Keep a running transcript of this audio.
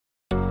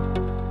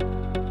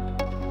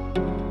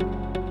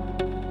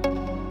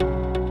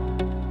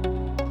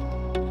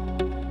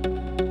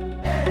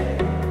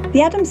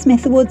The Adam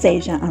Smith Awards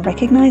Asia are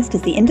recognised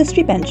as the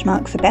industry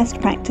benchmark for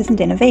best practice and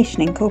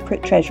innovation in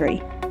corporate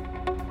treasury.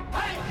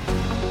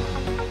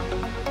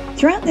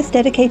 Throughout this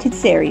dedicated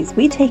series,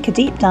 we take a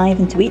deep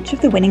dive into each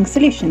of the winning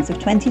solutions of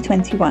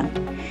 2021,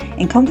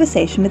 in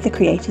conversation with the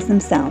creators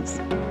themselves.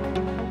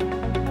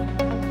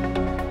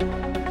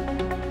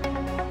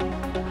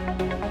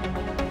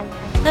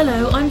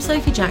 Hello, I'm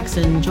Sophie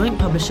Jackson, Joint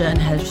Publisher and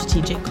Head of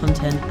Strategic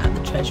Content at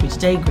the Treasury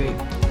Today Group.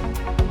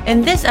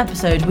 In this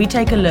episode, we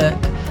take a look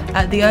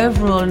at the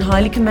overall and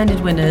highly commended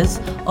winners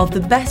of the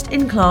Best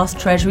in Class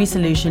Treasury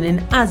Solution in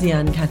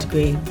ASEAN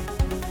category.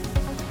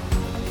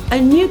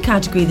 A new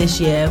category this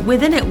year,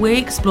 within it we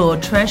explore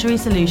Treasury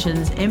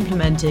solutions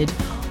implemented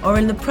or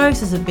in the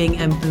process of being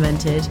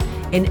implemented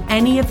in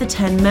any of the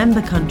 10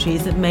 member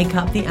countries that make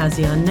up the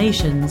ASEAN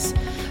nations.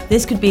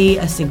 This could be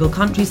a single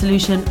country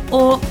solution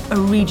or a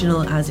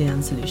regional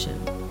ASEAN solution.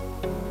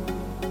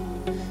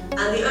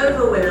 And the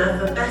overall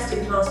winner for Best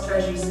in Class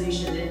Treasury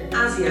Solution in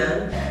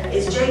ASEAN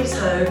is James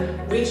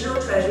Ho,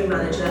 Regional Treasury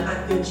Manager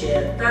at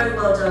Goodyear. Very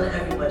well done,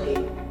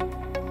 everybody.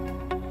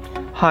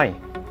 Hi,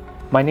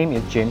 my name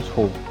is James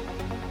Ho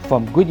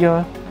from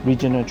Goodyear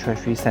Regional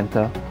Treasury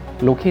Center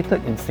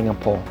located in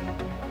Singapore.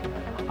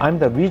 I'm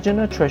the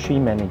Regional Treasury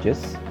Manager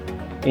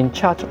in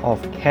charge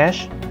of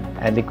cash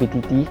and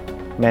liquidity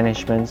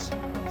management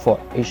for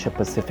Asia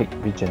Pacific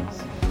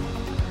regions.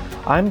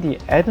 I'm the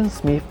Adam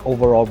Smith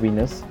overall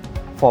winners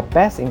for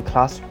Best in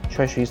Class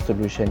Treasury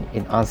Solution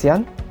in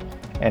ASEAN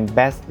and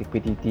Best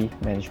Liquidity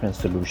Management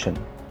Solution.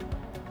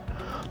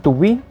 To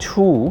win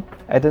 2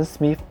 Adam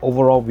Smith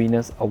Overall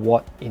Winners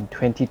Award in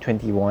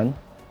 2021,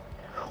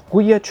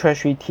 Goodyear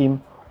Treasury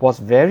team was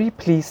very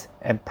pleased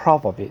and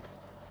proud of it.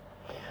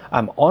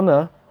 I'm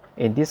honored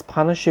in this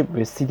partnership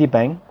with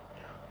Citibank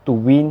to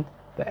win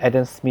the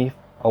Adam Smith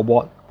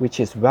Award, which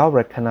is well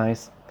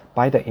recognized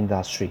by the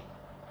industry.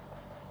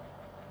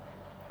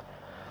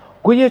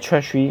 Goodyear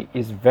Treasury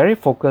is very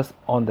focused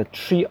on the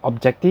 3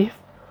 objectives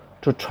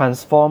to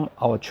transform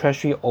our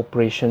treasury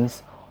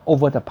operations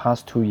over the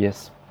past 2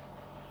 years.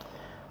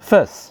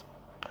 First,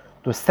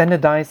 to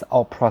standardize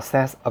our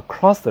process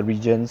across the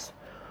regions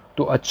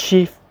to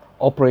achieve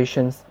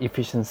operations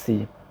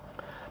efficiency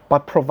by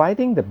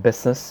providing the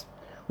business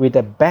with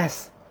the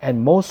best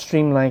and most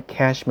streamlined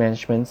cash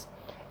management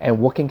and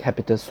working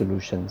capital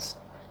solutions.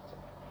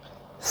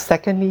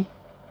 Secondly,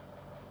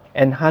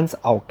 enhance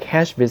our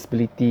cash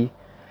visibility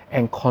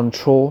and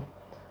control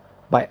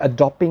by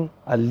adopting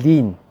a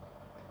lean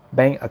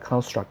bank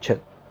account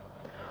structure.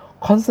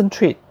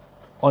 Concentrate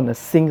on a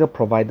single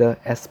provider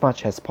as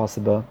much as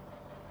possible.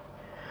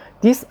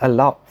 This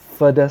allowed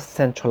further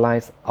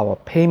centralize our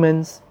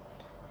payments,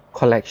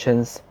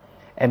 collections,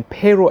 and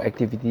payroll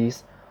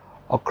activities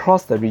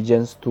across the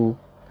regions to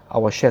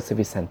our shared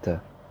service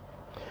center,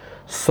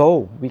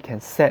 so we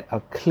can set a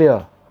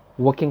clear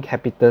working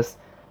capital's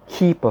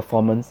key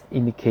performance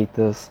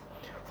indicators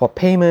for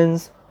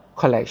payments,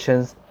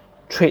 collections,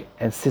 trade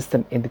and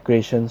system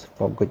integrations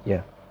for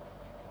Goodyear.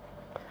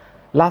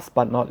 Last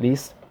but not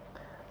least,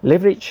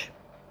 leverage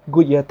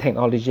Goodyear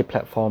technology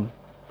platform,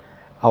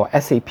 our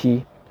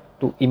ASAA,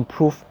 to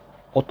improve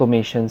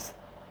automations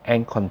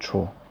and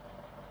control.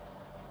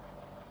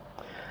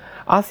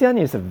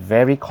 ASEAN is a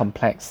very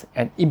complex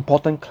and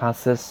important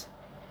classes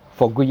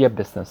for Goodyear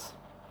business.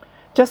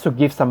 Just to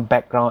give some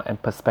background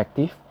and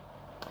perspective,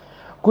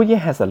 Goodyear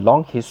has a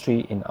long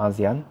history in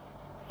ASEAN,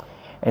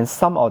 and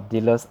some of our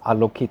dealers are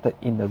located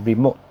in the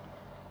remote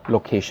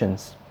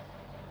locations.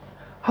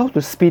 How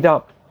to speed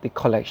up the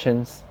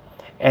collections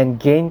and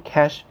gain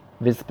cash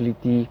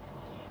visibility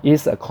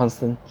is a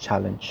constant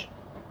challenge.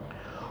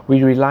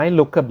 We rely on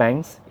local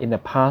banks in the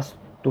past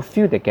to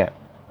fill the gap.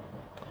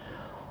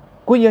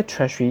 Goodyear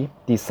Treasury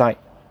decided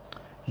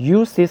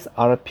use this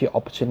RFP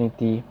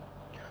opportunity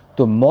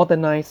to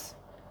modernize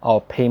our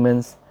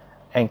payments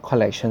and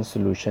collection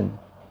solution,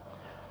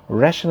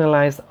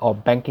 rationalize our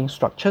banking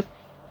structure.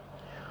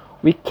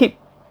 We keep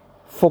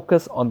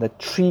focus on the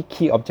 3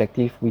 key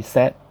objectives we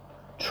set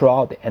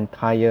throughout the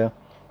entire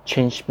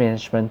change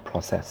management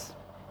process.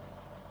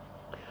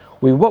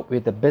 We work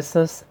with the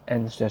business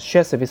and the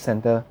shared service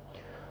center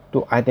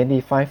to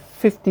identify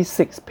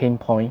 56 pain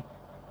points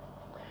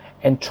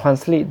and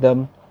translate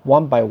them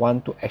one by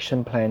one to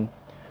action plan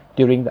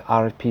during the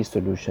RFP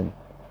solution.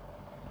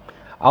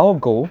 Our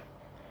goal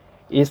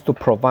is to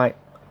provide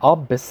our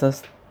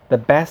business the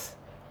best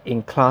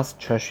in class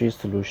treasury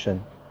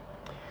solution.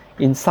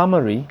 In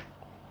summary,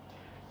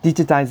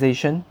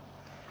 digitization,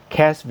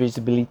 cash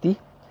visibility,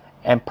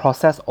 and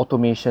process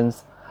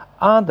automations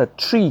are the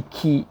 3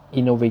 key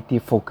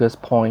innovative focus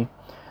points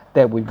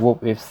that we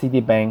work with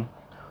Citibank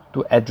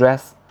to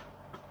address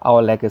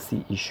our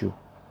legacy issue.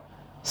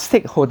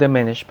 Stakeholder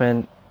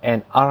management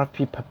and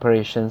RFP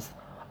preparations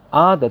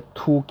are the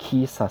 2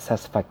 key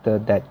success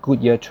factors that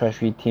Goodyear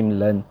Treasury team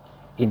learned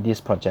in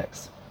these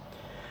projects.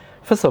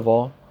 First of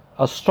all,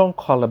 a strong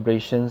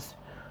collaborations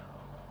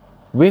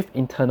with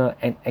internal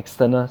and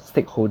external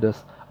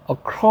stakeholders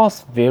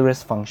across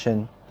various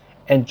functions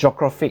and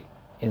geographic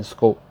in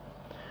scope.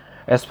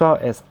 as well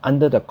as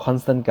under the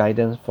constant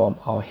guidance from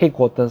our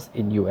headquarters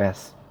in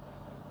US.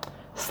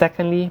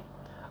 Secondly,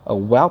 a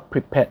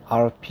well-prepared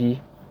RFP.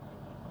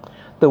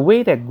 The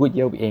way that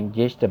Goodyear will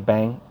engage the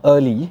bank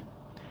early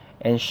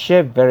and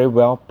share very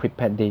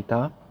well-prepared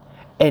data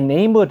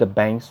enable the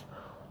banks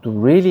to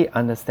really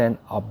understand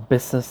our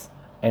business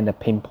and the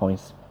pain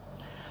points.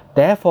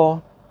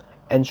 Therefore,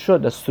 ensure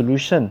the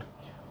solution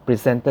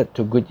presented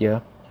to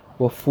Goodyear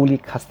were fully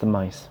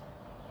customized.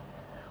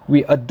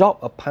 We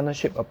adopt a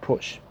partnership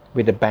approach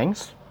with the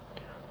banks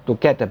to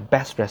get the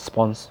best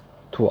response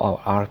to our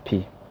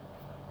RFP.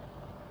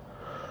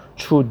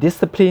 Through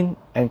discipline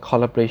and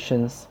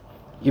collaborations,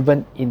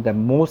 even in the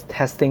most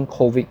testing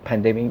COVID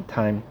pandemic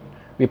time,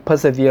 we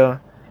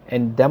persevere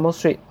and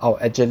demonstrate our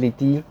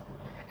agility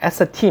as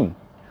a team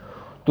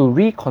to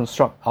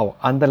reconstruct our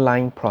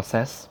underlying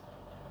process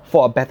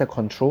for a better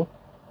control,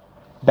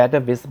 better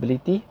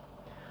visibility,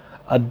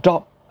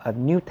 adopt a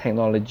new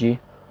technology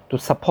to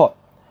support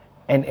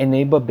and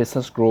enable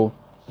business growth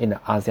in the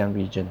ASEAN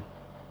region.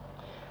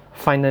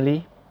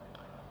 Finally,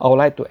 I would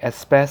like to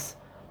express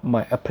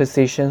my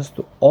appreciations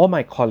to all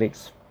my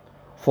colleagues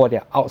for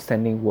their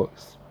outstanding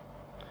works.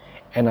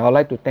 And I would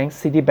like to thank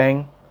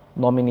Citibank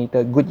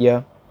nominated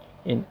Goodyear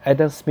in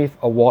Adam Smith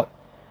Award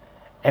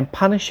and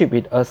partnership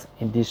with us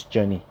in this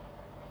journey.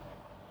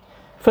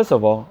 First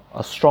of all,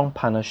 a strong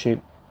partnership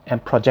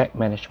and project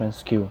management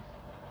skill.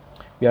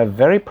 We are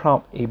very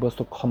proud able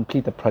to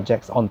complete the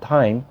projects on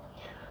time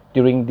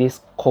during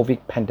this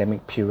COVID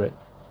pandemic period.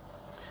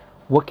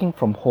 Working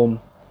from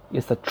home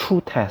is a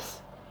true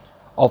test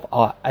of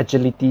our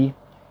agility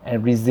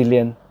and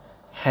resilience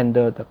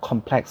handle the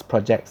complex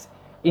projects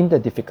in the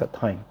difficult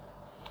time.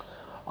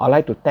 I'd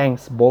like to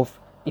thank both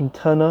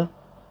internal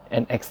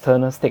and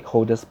external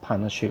stakeholders'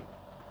 partnership.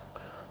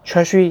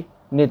 Treasury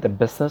need the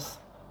business,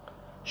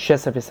 shared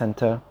service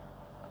center,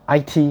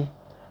 IT,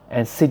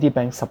 and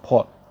Citibank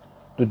support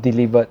to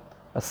deliver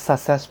a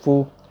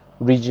successful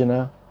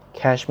regional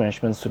cash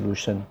management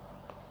solution.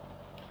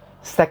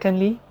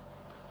 Secondly,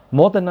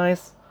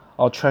 modernize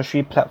our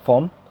treasury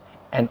platform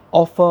and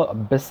offer a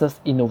business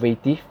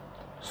innovative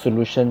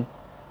solution.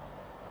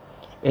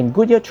 In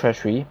Goodyear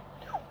Treasury,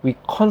 we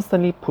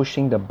constantly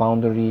pushing the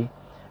boundary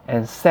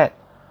and set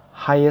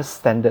higher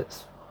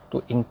standards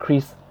to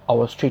increase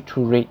our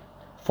straight-through rate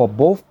for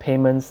both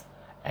payments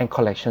and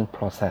collection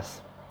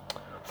process.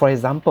 For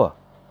example,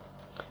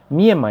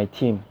 me and my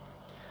team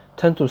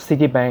turned to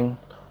Citibank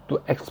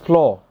to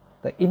explore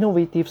the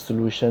innovative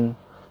solution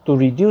to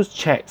reduce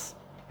checks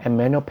and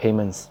manual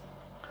payments,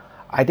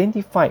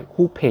 identify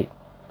who paid,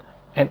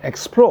 and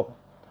explore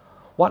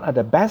what are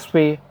the best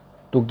ways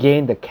to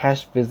gain the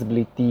cash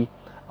visibility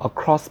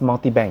across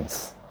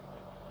multi-banks.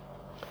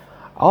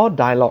 Our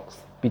dialogues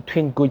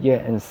between Goodyear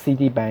and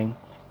Citibank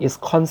is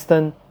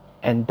constant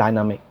and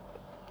dynamic.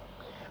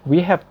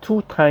 We have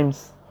 2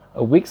 times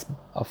a week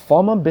a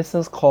formal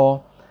business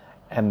call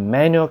and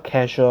manual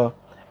casual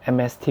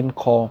MS team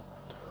call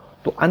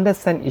to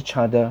understand each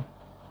other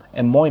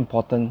and, more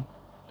important,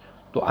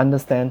 to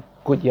understand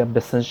Goodyear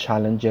business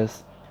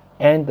challenges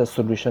and the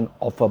solution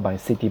offered by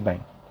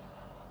Citibank.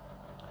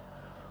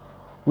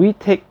 We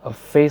take a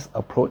phased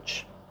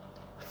approach.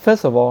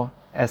 First of all,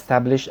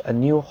 establish a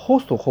new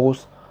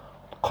host-to-host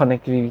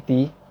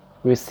connectivity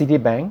with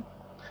Citibank,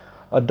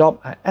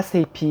 adopt a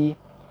SAP,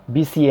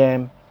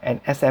 BCM,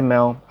 and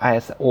SML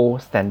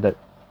ISO standard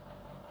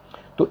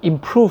to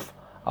improve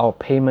our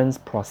payments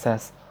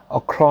process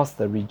across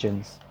the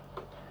regions.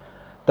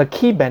 The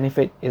key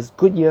benefit is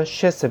Goodyear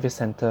Shared Service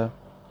Center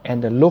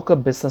and the local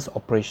business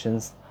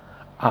operations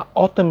are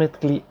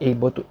automatically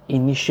able to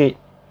initiate,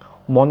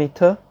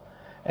 monitor,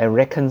 and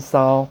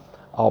reconcile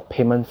our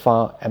payment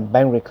file and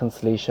bank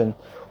reconciliation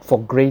for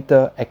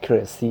greater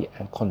accuracy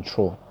and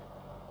control.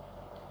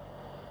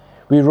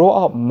 We roll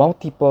out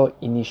multiple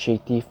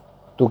initiatives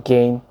to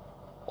gain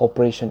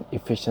operation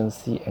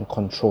efficiency and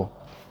control.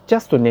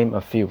 Just to name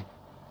a few,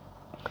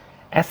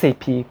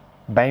 SAP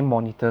Bank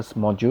Monitors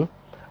module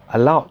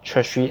allowed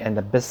Treasury and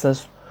the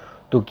business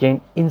to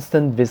gain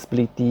instant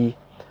visibility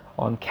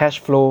on cash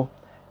flow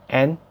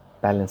and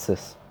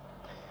balances.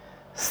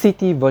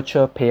 Citi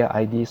Virtual Payer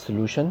ID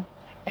solution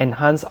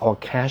enhance our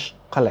cash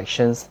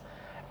collections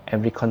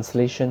and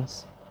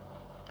reconciliations.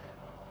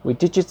 We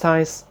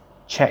digitize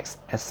checks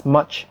as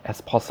much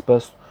as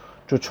possible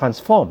to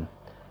transform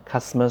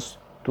customers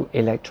to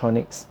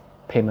electronics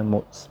payment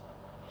modes.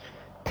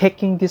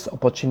 Taking this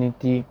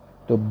opportunity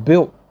to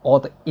build all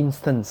the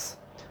instant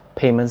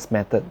payments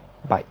method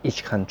by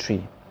each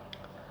country.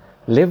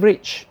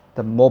 Leverage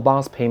the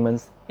mobile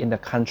payments in the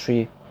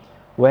country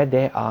where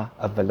they are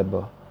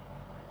available.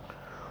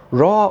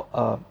 Roll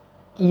out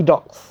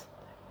e-docs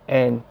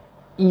and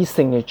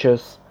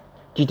e-signatures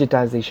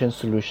digitization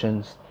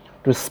solutions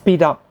to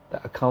speed up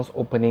the accounts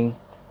opening,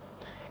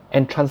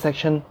 and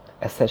transaction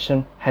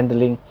accession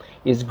handling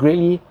is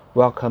greatly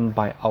welcomed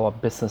by our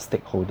business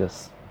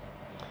stakeholders.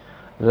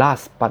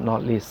 Last but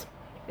not least,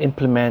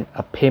 implement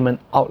a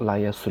payment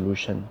outlier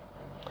solution.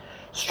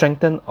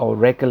 Strengthen our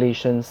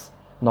regulations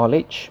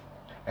knowledge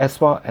as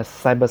well as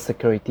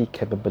cybersecurity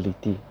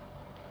capability.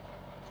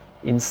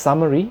 In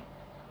summary,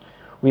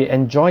 we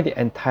enjoyed the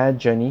entire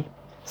journey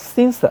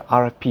since the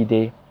RFP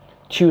day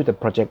till the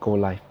project go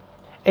live,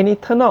 and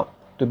it turned out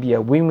to be a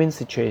win-win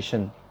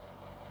situation.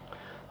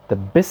 The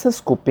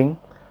business scoping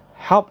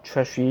helped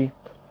Treasury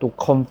to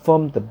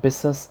confirm the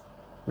business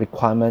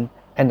requirement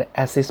and the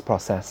assets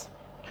process,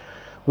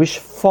 which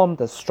formed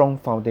the strong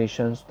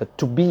foundations, the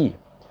to-be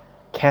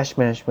cash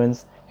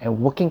management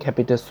and working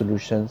capital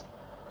solutions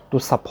to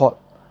support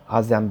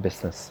ASEAN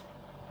business.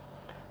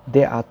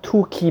 There are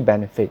two key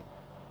benefits.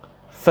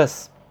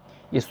 First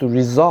is to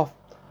resolve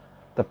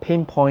the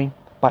pain point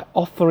by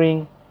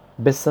offering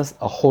business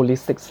a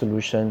holistic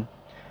solution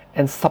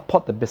and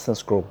support the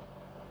business growth.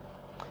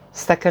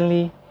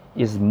 Secondly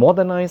is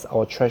modernize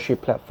our treasury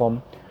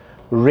platform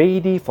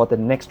ready for the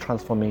next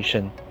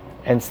transformation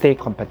and stay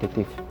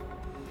competitive.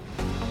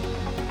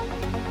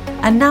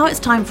 And now it's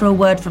time for a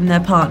word from their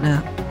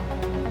partner.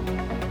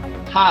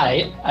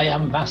 Hi, I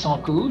am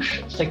Vincent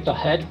Couche, Sector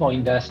Head for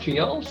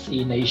Industrials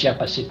in Asia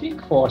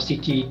Pacific for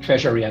Citi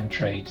Treasury and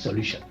Trade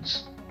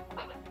Solutions.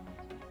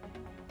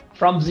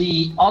 From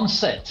the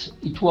onset,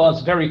 it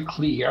was very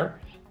clear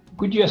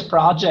Goodyear's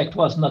project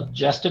was not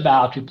just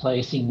about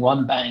replacing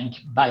one bank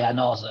by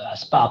another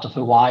as part of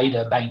a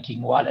wider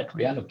banking wallet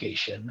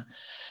reallocation.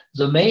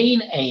 The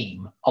main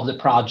aim of the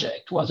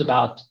project was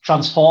about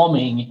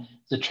transforming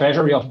the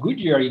treasury of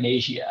Goodyear in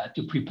Asia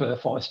to prepare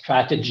for a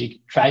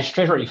strategic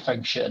treasury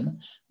function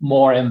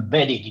more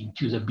embedded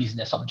into the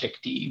business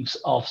objectives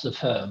of the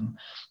firm.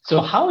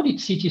 So how did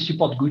Citi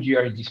support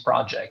Goodyear in this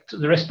project?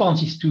 The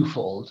response is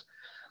twofold.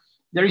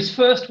 There is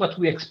first what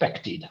we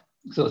expected.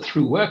 So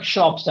through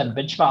workshops and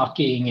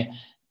benchmarking,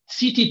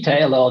 Citi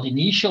tailored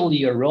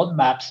initially a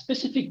roadmap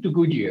specific to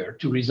Goodyear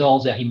to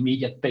resolve their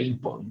immediate pain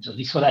points. So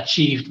this was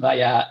achieved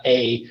via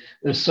a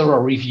thorough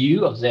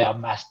review of their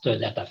master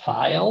data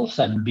files,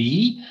 and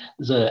B,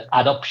 the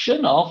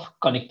adoption of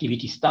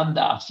connectivity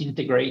standards,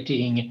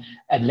 integrating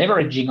and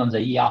leveraging on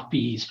the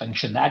ERP's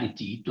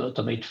functionality to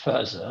automate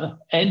further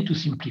and to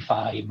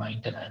simplify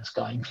maintenance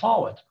going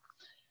forward.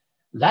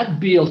 That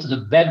built the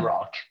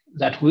bedrock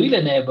that will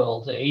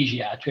enable the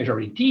Asia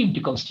Treasury team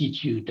to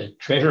constitute a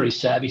treasury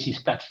services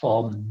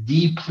platform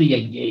deeply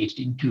engaged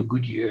into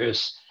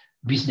Goodyear's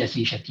business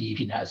initiative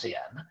in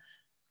ASEAN.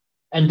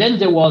 And then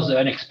there was the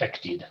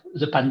unexpected,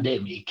 the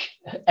pandemic.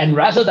 And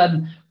rather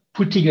than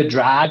putting a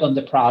drag on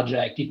the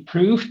project, it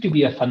proved to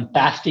be a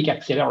fantastic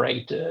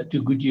accelerator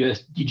to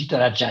Goodyear's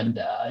digital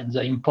agenda. And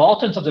the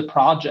importance of the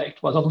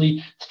project was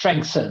only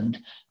strengthened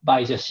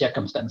by the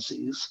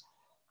circumstances.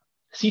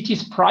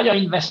 Citi's prior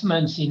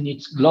investments in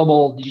its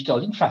global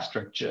digital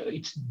infrastructure,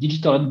 its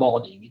digital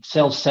onboarding, its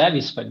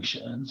self-service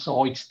functions,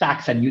 or its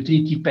tax and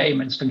utility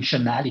payments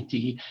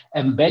functionality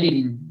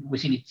embedded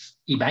within its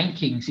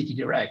e-banking Citi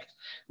Direct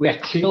were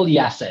clearly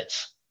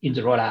assets in the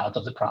rollout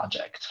of the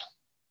project.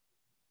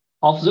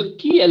 Of the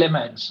key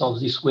elements of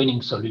this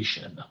winning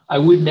solution, I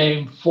would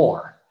name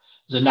four: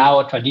 the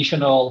now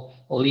traditional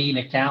lean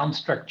account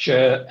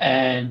structure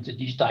and the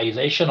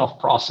digitization of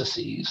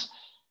processes,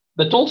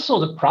 but also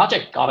the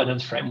project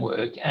governance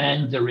framework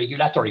and the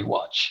regulatory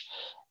watch.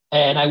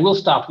 And I will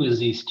start with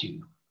these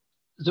two.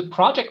 The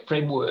project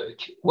framework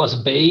was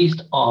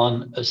based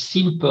on a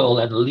simple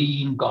and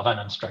lean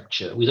governance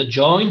structure with a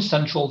joint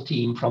central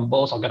team from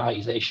both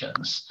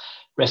organizations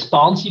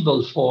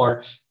responsible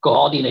for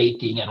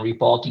coordinating and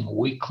reporting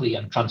weekly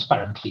and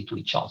transparently to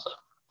each other.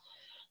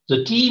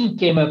 The team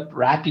came up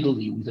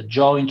rapidly with a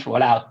joint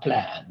rollout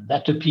plan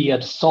that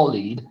appeared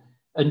solid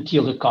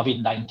until the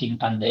COVID-19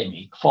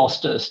 pandemic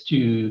forced us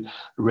to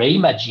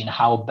reimagine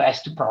how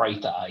best to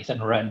prioritize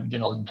and run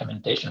regional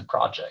implementation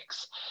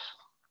projects.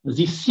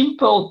 This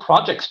simple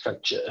project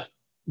structure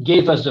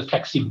gave us the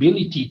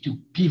flexibility to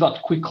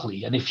pivot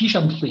quickly and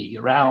efficiently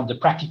around the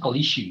practical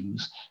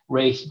issues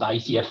raised by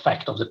the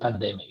effect of the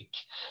pandemic,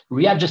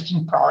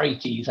 readjusting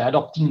priorities and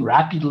adopting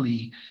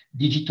rapidly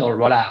digital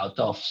rollout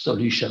of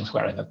solutions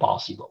wherever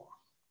possible.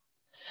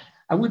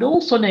 I would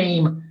also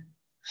name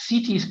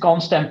Citi's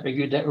constant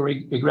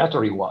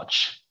regulatory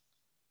watch.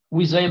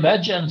 With the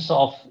emergence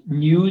of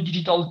new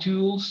digital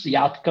tools, the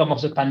outcome of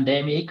the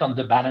pandemic on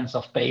the balance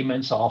of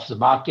payments of the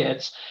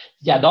markets,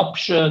 the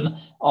adoption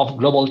of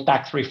global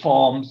tax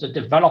reforms, the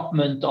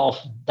development of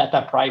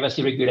data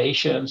privacy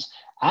regulations,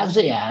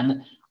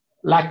 ASEAN,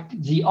 like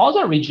the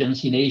other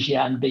regions in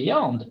Asia and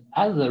beyond,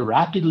 has a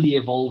rapidly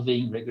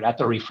evolving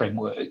regulatory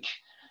framework.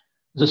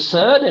 The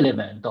third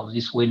element of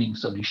this winning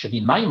solution,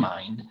 in my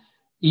mind,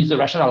 is the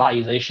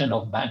rationalization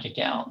of bank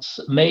accounts,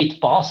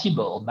 made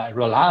possible by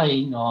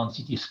relying on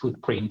Citi's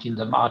footprint in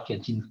the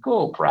market in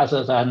scope,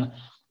 rather than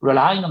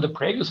relying on the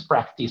previous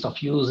practice of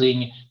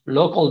using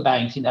local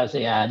banks in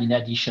ASEAN in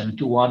addition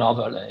to one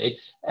overlay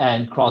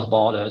and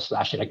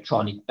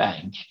cross-border/electronic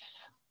bank.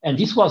 And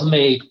this was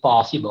made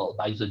possible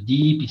by the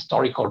deep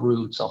historical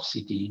roots of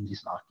Citi in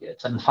these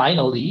markets. And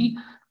finally,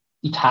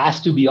 it has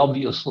to be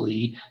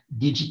obviously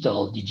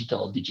digital.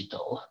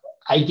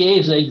 I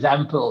gave the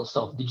examples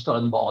of digital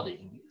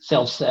onboarding,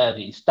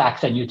 self-service,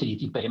 tax and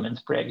utility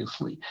payments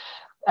previously,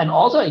 and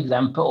other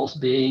examples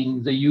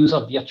being the use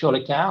of virtual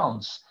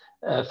accounts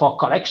for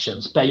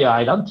collections, payer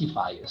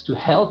identifiers, to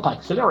help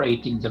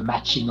accelerating the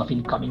matching of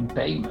incoming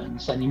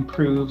payments and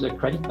improve the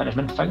credit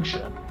management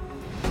function.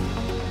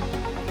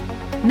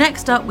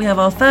 Next up, we have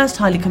our first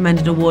highly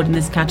commended award in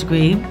this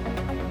category.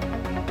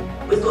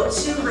 We've got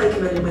two highly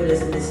commended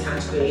winners in this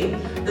category.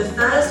 The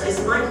first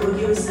is Michael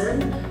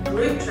Ewison,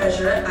 Group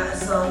Treasurer at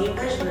ASAA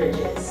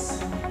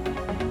Beverages.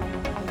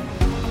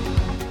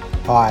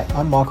 Hi,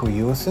 I'm Michael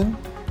Ewison,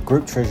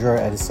 Group Treasurer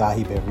at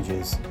ASAA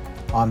Beverages.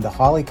 I'm the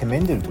highly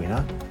commended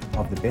winner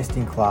of the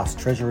Best-in-Class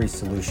Treasury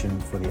Solution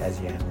for the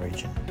ASEAN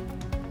region.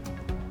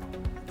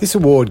 This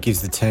award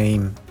gives the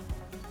team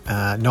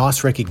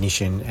nice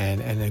recognition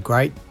and a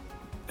great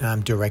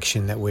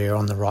direction that we're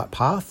on the right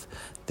path,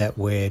 that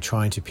we're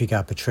trying to pick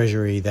up a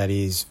treasury that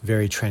is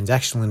very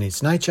transactional in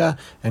its nature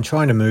and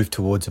trying to move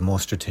towards a more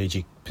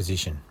strategic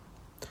position.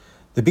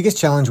 The biggest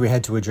challenge we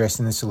had to address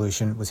in the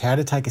solution was how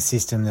to take a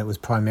system that was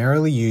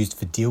primarily used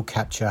for deal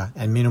capture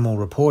and minimal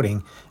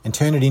reporting and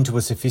turn it into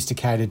a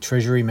sophisticated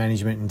treasury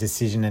management and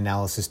decision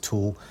analysis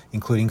tool,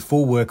 including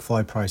full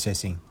workflow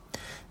processing.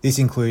 This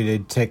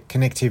included tech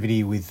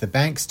connectivity with the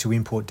banks to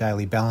import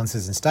daily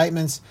balances and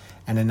statements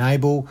and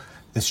enable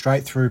the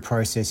straight-through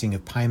processing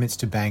of payments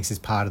to banks as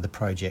part of the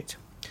project.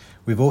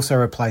 We've also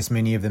replaced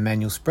many of the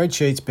manual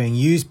spreadsheets being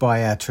used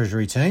by our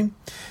Treasury team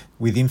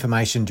with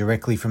information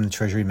directly from the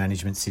Treasury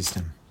management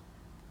system.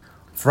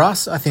 For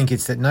us, I think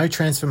it's that no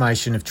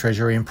transformation of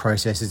Treasury and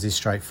processes is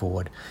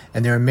straightforward,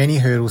 and there are many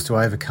hurdles to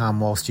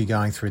overcome whilst you're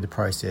going through the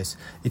process.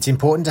 It's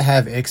important to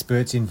have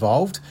experts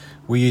involved.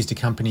 We used a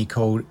company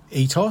called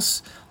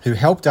Ethos, who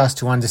helped us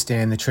to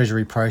understand the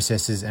Treasury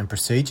processes and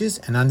procedures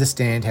and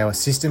understand how a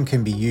system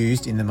can be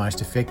used in the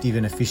most effective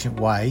and efficient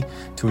way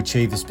to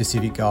achieve the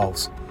specific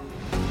goals.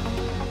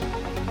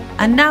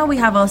 And now we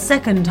have our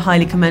second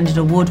highly commended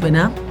award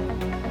winner.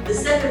 The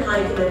second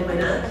highly commended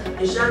winner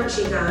is Zhang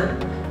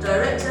Qigan,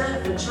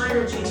 Director for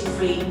China Duty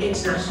Free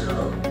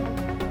International.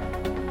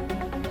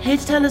 Here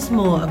to tell us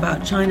more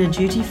about China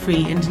Duty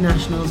Free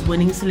International's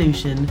winning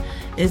solution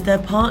is their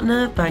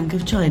partner, Bank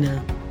of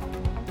China.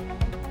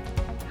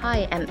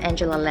 Hi, I'm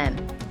Angela Lam,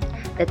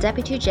 the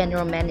Deputy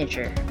General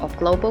Manager of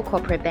Global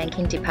Corporate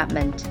Banking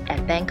Department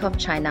at Bank of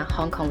China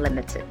Hong Kong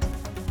Limited.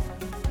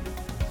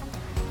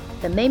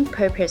 The main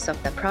purpose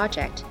of the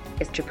project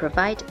is to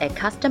provide a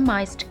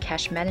customized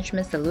cash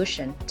management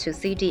solution to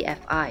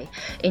CDFI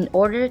in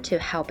order to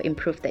help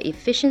improve the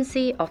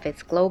efficiency of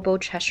its global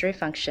treasury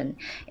function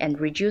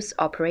and reduce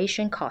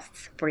operation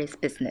costs for its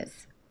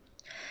business.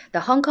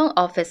 The Hong Kong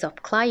Office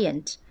of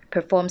Client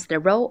performs the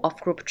role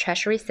of Group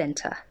Treasury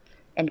Center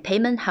and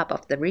payment hub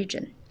of the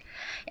region.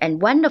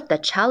 And one of the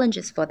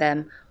challenges for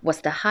them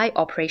was the high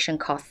operation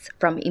costs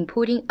from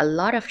inputting a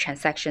lot of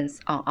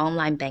transactions on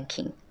online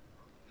banking.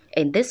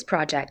 In this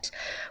project,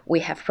 we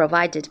have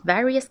provided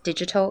various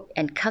digital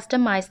and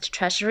customized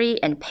treasury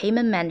and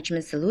payment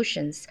management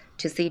solutions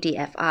to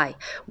CDFI,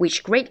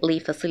 which greatly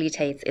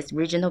facilitates its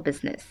regional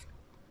business.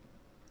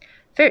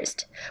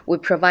 First, we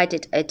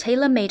provided a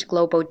tailor-made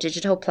global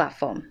digital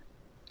platform.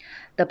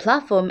 The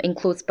platform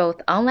includes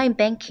both online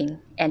banking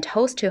and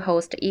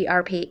host-to-host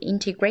ERP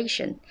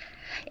integration,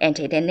 and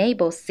it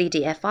enables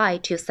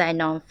CDFI to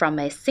sign on from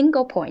a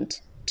single point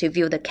to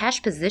view the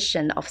cash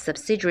position of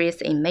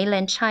subsidiaries in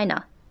mainland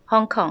China,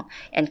 Hong Kong,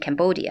 and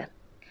Cambodia.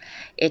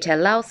 It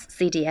allows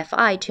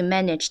CDFI to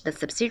manage the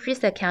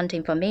subsidiaries' account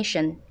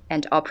information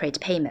and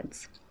operate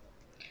payments.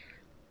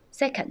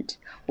 Second,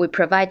 we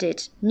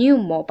provided new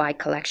mobile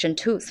collection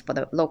tools for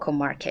the local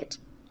market.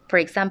 For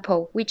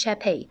example,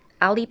 WeChat Pay,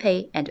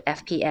 Alipay, and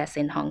FPS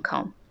in Hong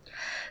Kong.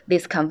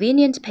 These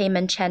convenient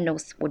payment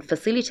channels would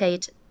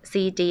facilitate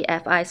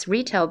CDFI's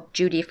retail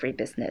duty-free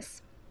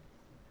business.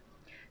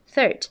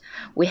 Third,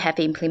 we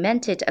have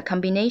implemented a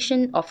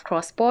combination of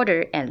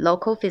cross-border and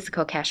local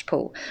physical cash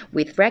pool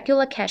with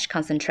regular cash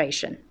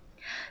concentration.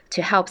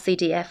 To help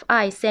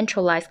CDFI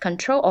centralize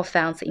control of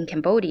funds in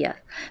Cambodia,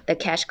 the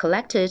cash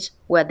collected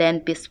will then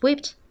be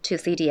swept to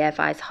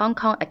CDFI's Hong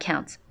Kong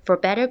accounts for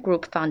better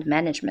group fund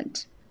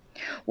management.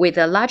 With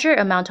a larger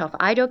amount of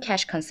idle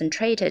cash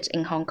concentrated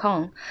in Hong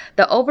Kong,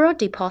 the overall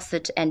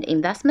deposit and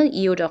investment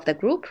yield of the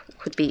group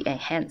could be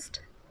enhanced.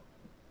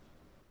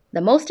 The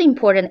most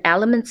important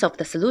elements of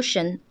the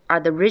solution are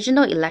the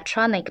regional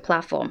electronic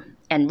platform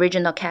and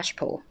regional cash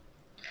pool.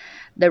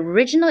 The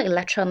regional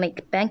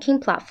electronic banking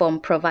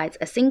platform provides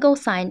a single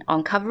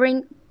sign-on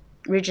covering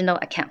regional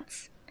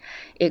accounts.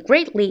 It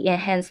greatly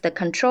enhances the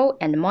control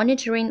and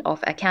monitoring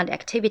of account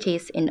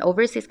activities in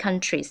overseas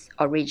countries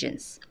or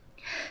regions.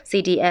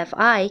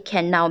 CDFI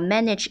can now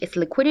manage its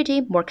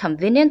liquidity more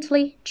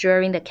conveniently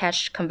during the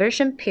cash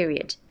conversion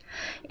period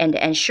and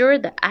ensure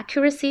the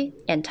accuracy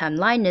and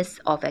timeliness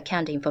of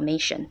account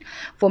information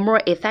for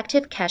more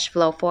effective cash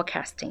flow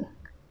forecasting.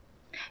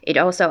 It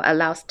also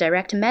allows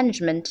direct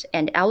management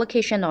and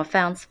allocation of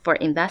funds for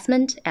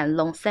investment and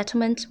loan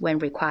settlement when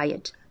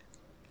required.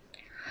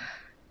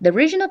 The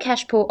regional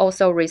cash pool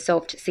also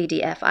resolved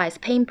CDFI's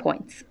pain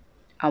points.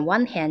 On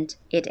one hand,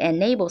 it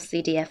enables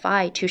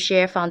CDFI to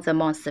share funds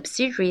among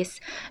subsidiaries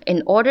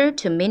in order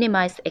to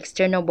minimize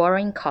external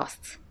borrowing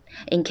costs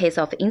in case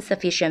of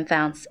insufficient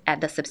funds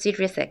at the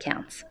subsidiaries'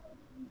 accounts.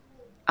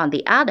 On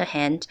the other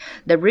hand,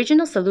 the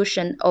regional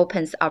solution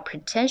opens up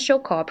potential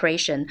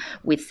cooperation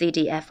with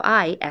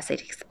CDFI as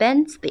it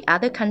expands the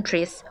other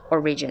countries or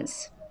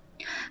regions.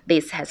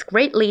 This has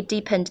greatly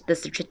deepened the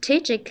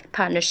strategic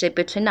partnership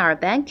between our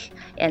bank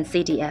and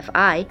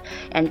CDFI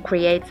and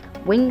creates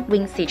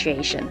win-win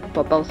situation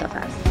for both of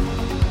us.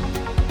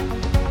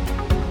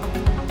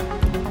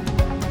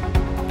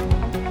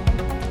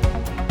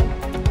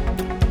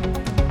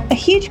 A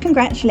huge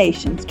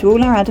congratulations to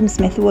all our Adam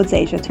Smith Awards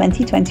Asia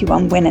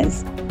 2021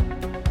 winners.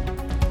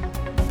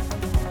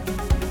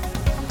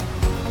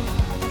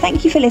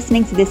 Thank you for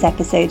listening to this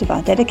episode of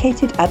our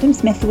dedicated Adam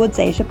Smith Awards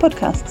Asia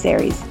podcast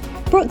series,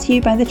 brought to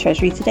you by the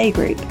Treasury Today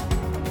Group.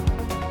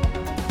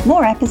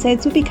 More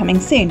episodes will be coming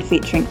soon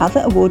featuring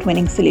other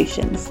award-winning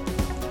solutions.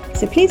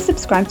 So please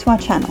subscribe to our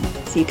channel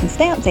so you can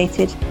stay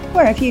updated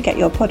wherever you get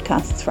your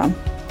podcasts from.